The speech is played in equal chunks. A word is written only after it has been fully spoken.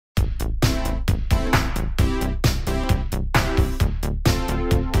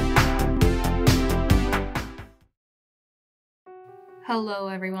Hello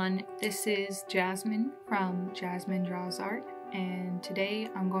everyone, this is Jasmine from Jasmine Draws Art, and today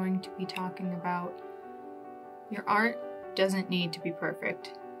I'm going to be talking about your art doesn't need to be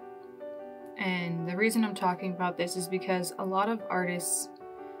perfect. And the reason I'm talking about this is because a lot of artists,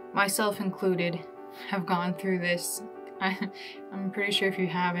 myself included, have gone through this. I'm pretty sure if you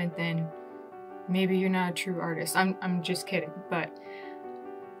haven't, then maybe you're not a true artist. I'm just kidding, but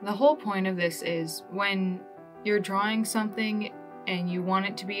the whole point of this is when you're drawing something and you want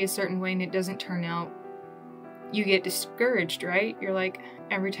it to be a certain way and it doesn't turn out, you get discouraged, right? You're like,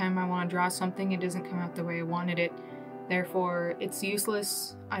 every time I want to draw something, it doesn't come out the way I wanted it. Therefore, it's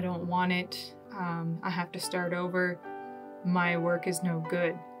useless. I don't want it. I have to start over. My work is no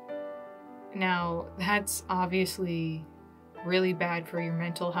good. Now, that's obviously really bad for your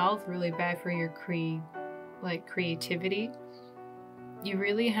mental health, really bad for your creativity. You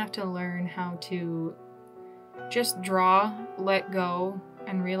really have to learn how to just draw, let go,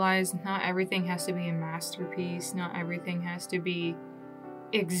 and realize not everything has to be a masterpiece, not everything has to be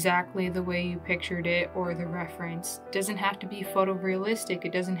exactly the way you pictured it or the reference. It doesn't have to be photorealistic,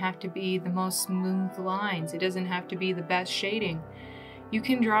 it doesn't have to be the most smooth lines, it doesn't have to be the best shading. You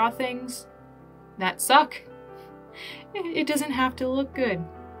can draw things that suck. It doesn't have to look good.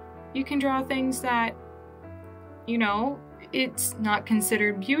 You can draw things that, it's not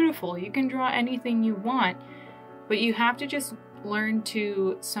considered beautiful. You can draw anything you want. But you have to just learn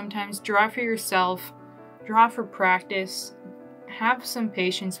to sometimes draw for yourself, draw for practice, have some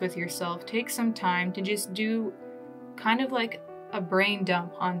patience with yourself, take some time to just do kind of like a brain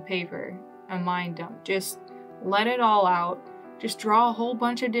dump on paper, a mind dump. Just let it all out. Just draw a whole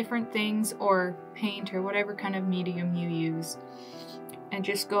bunch of different things or paint or whatever kind of medium you use and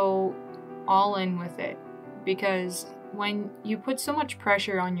just go all in with it. Because when you put so much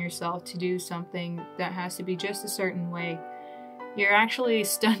pressure on yourself to do something that has to be just a certain way, you're actually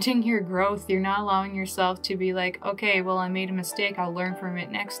stunting your growth. You're not allowing yourself to be like, okay, well, I made a mistake, I'll learn from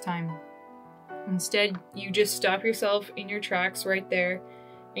it next time. Instead, you just stop yourself in your tracks right there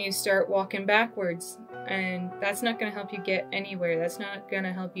and you start walking backwards. And that's not going to help you get anywhere. That's not going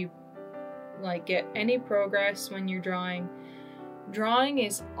to help you get any progress when you're drawing. Drawing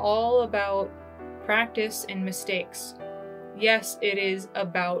is all about practice and mistakes. Yes, it is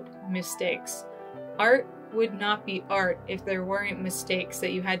about mistakes. Art would not be art if there weren't mistakes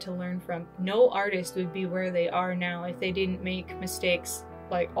that you had to learn from. No artist would be where they are now if they didn't make mistakes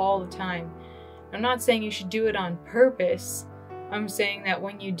all the time. I'm not saying you should do it on purpose. I'm saying that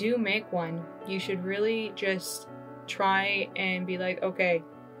when you do make one, you should really just try and be like, okay,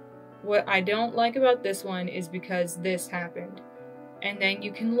 what I don't like about this one is because this happened. And then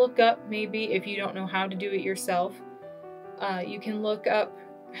you can look up, maybe if you don't know how to do it yourself, you can look up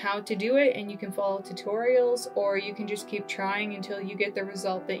how to do it and you can follow tutorials, or you can just keep trying until you get the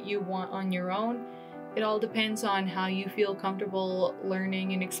result that you want on your own. It all depends on how you feel comfortable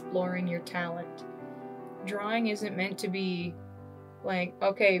learning and exploring your talent. Drawing isn't meant to be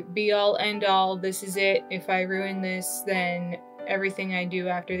okay, be all end all, this is it. If I ruin this, then everything I do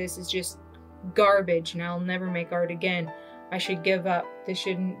after this is just garbage and I'll never make art again. I should give up. This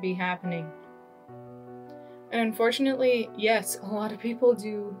shouldn't be happening. And unfortunately, yes, a lot of people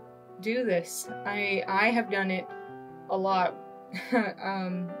do this. I have done it a lot.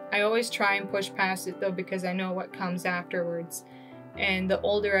 I always try and push past it though, because I know what comes afterwards. And the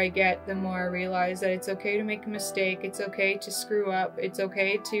older I get, the more I realize that it's okay to make a mistake, it's okay to screw up, it's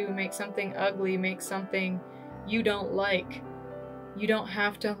okay to make something ugly, make something you don't like. You don't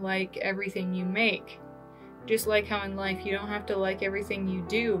have to like everything you make. Just like how in life you don't have to like everything you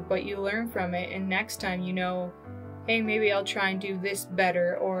do, but you learn from it, and next time you know, hey, maybe I'll try and do this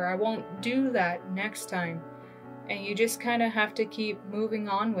better, or I won't do that next time. And you just kind of have to keep moving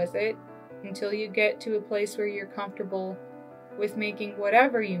on with it until you get to a place where you're comfortable with making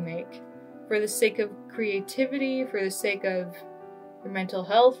whatever you make, for the sake of creativity, for the sake of your mental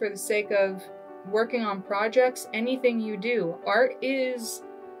health, for the sake of working on projects, anything you do. Art is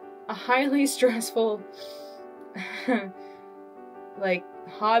a highly stressful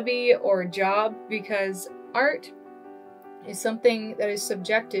hobby or job, because art is something that is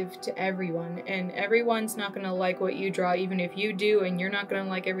subjective to everyone, and everyone's not going to like what you draw, even if you do, and you're not going to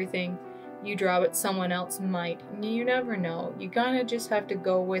like everything you draw, but someone else might. You never know. You kind of just have to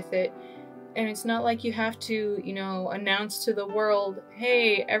go with it. And it's not like you have to, announce to the world,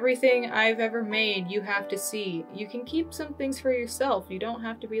 hey, everything I've ever made you have to see. You can keep some things for yourself. You don't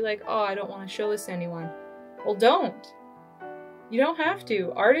have to be like, oh, I don't want to show this to anyone. Well, don't. You don't have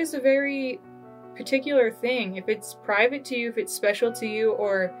to. Art is a very particular thing. If it's private to you, if it's special to you,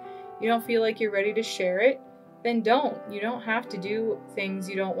 or you don't feel like you're ready to share it, then don't. You don't have to do things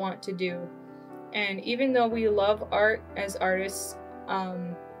you don't want to do. And even though we love art as artists,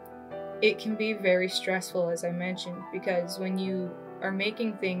 it can be very stressful, as I mentioned, because when you are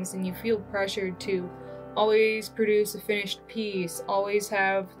making things and you feel pressured to always produce a finished piece, always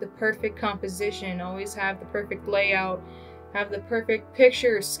have the perfect composition, always have the perfect layout, have the perfect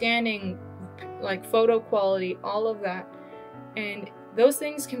picture, scanning, like photo quality, all of that. And those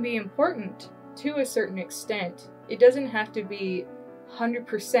things can be important to a certain extent. It doesn't have to be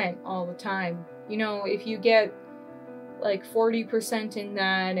 100% all the time. You know, if you get like 40% in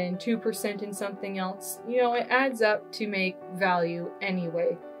that and 2% in something else, you know, it adds up to make value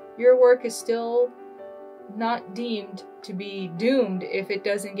anyway. Your work is still not deemed to be doomed if it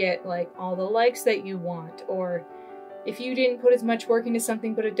doesn't get like all the likes that you want, or if you didn't put as much work into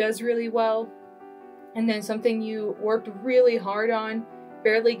something but it does really well, and then something you worked really hard on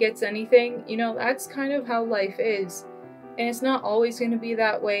barely gets anything. You know, that's kind of how life is. And it's not always going to be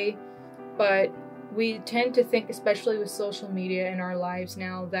that way, but we tend to think, especially with social media in our lives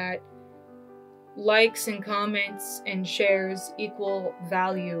now, that likes and comments and shares equal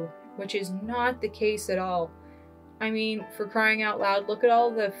value, which is not the case at all. I mean, for crying out loud, look at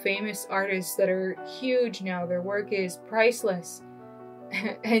all the famous artists that are huge now. Their work is priceless.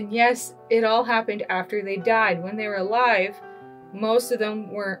 And yes, it all happened after they died. When they were alive, most of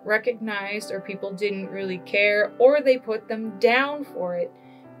them weren't recognized, or people didn't really care, or they put them down for it.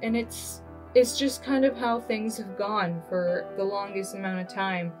 And it's just kind of how things have gone for the longest amount of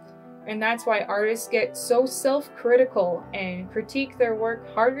time. And that's why artists get so self-critical and critique their work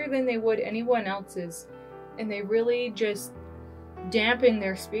harder than they would anyone else's. And they really just dampen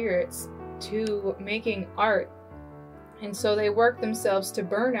their spirits to making art. And so they work themselves to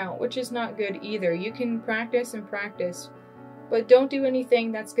burnout, which is not good either. You can practice and practice, but don't do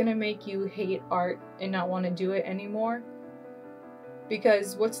anything that's going to make you hate art and not want to do it anymore.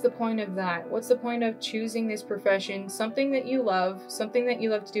 Because what's the point of that? What's the point of choosing this profession, something that you love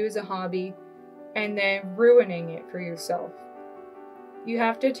to do as a hobby, and then ruining it for yourself? You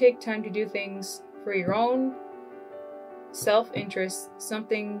have to take time to do things for your own self-interest,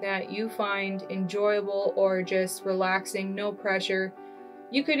 something that you find enjoyable or just relaxing, no pressure.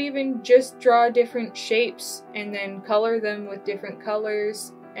 You could even just draw different shapes and then color them with different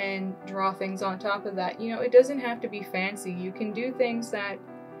colors and draw things on top of that. You know, it doesn't have to be fancy. You can do things that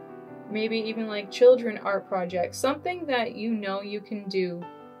maybe even like children art projects, something that you know you can do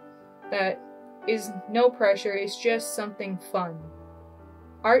that is no pressure, it's just something fun.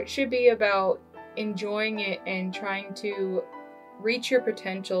 Art should be about enjoying it and trying to reach your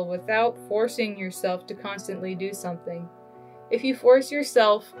potential without forcing yourself to constantly do something. If you force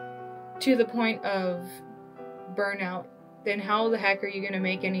yourself to the point of burnout, then how the heck are you going to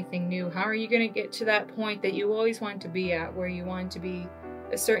make anything new? How are you going to get to that point that you always want to be at, where you want to be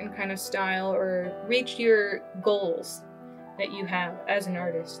a certain kind of style or reach your goals that you have as an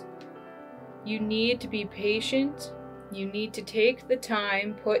artist? You need to be patient. You need to take the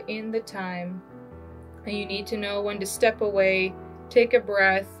time, put in the time, and you need to know when to step away, take a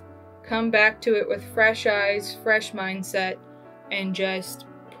breath, come back to it with fresh eyes, fresh mindset, and just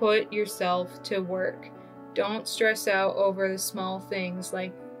put yourself to work. Don't stress out over the small things,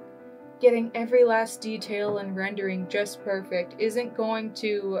 like getting every last detail and rendering just perfect isn't going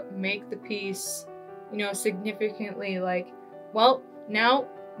to make the piece, you know, significantly like, well, now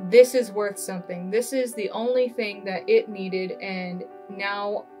this is worth something. This is the only thing that it needed, and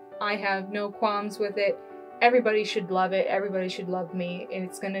now I have no qualms with it. Everybody should love it. Everybody should love me, and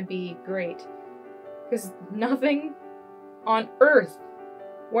it's gonna be great. Because nothing on earth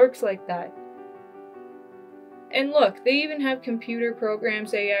works like that. And look, they even have computer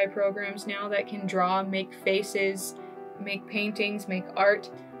programs, AI programs now that can draw, make faces, make paintings, make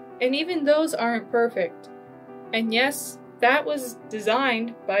art, and even those aren't perfect. And yes, that was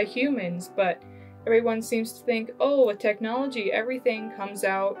designed by humans, but everyone seems to think, oh, with technology, everything comes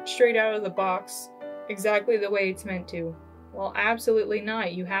out straight out of the box exactly the way it's meant to. Well, absolutely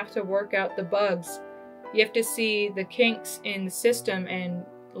not. You have to work out the bugs. You have to see the kinks in the system and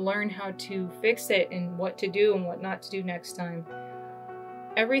learn how to fix it and what to do and what not to do next time.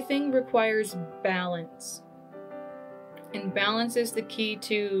 Everything requires balance. And balance is the key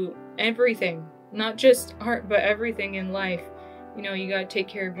to everything. Not just art, but everything in life. You know, you gotta take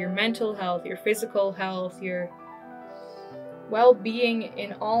care of your mental health, your physical health, your well-being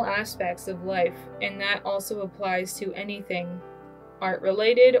in all aspects of life. And that also applies to anything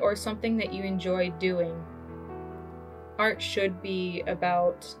art-related or something that you enjoy doing. Art should be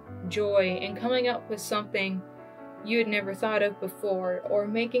about joy and coming up with something you had never thought of before, or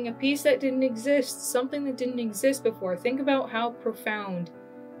making a piece that didn't exist, something that didn't exist before. Think about how profound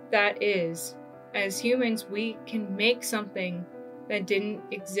that is. As humans, we can make something that didn't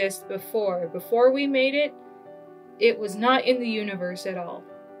exist before. Before we made it, it was not in the universe at all.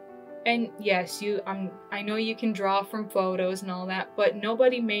 And yes, I know you can draw from photos and all that, but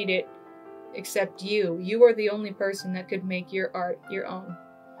nobody made it except you. You are the only person that could make your art your own.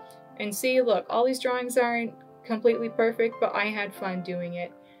 And see, look, all these drawings aren't completely perfect, but I had fun doing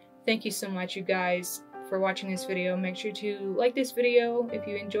it. Thank you so much, you guys, for watching this video. Make sure to like this video if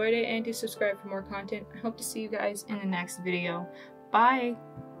you enjoyed it and to subscribe for more content. I hope to see you guys in the next video. Bye!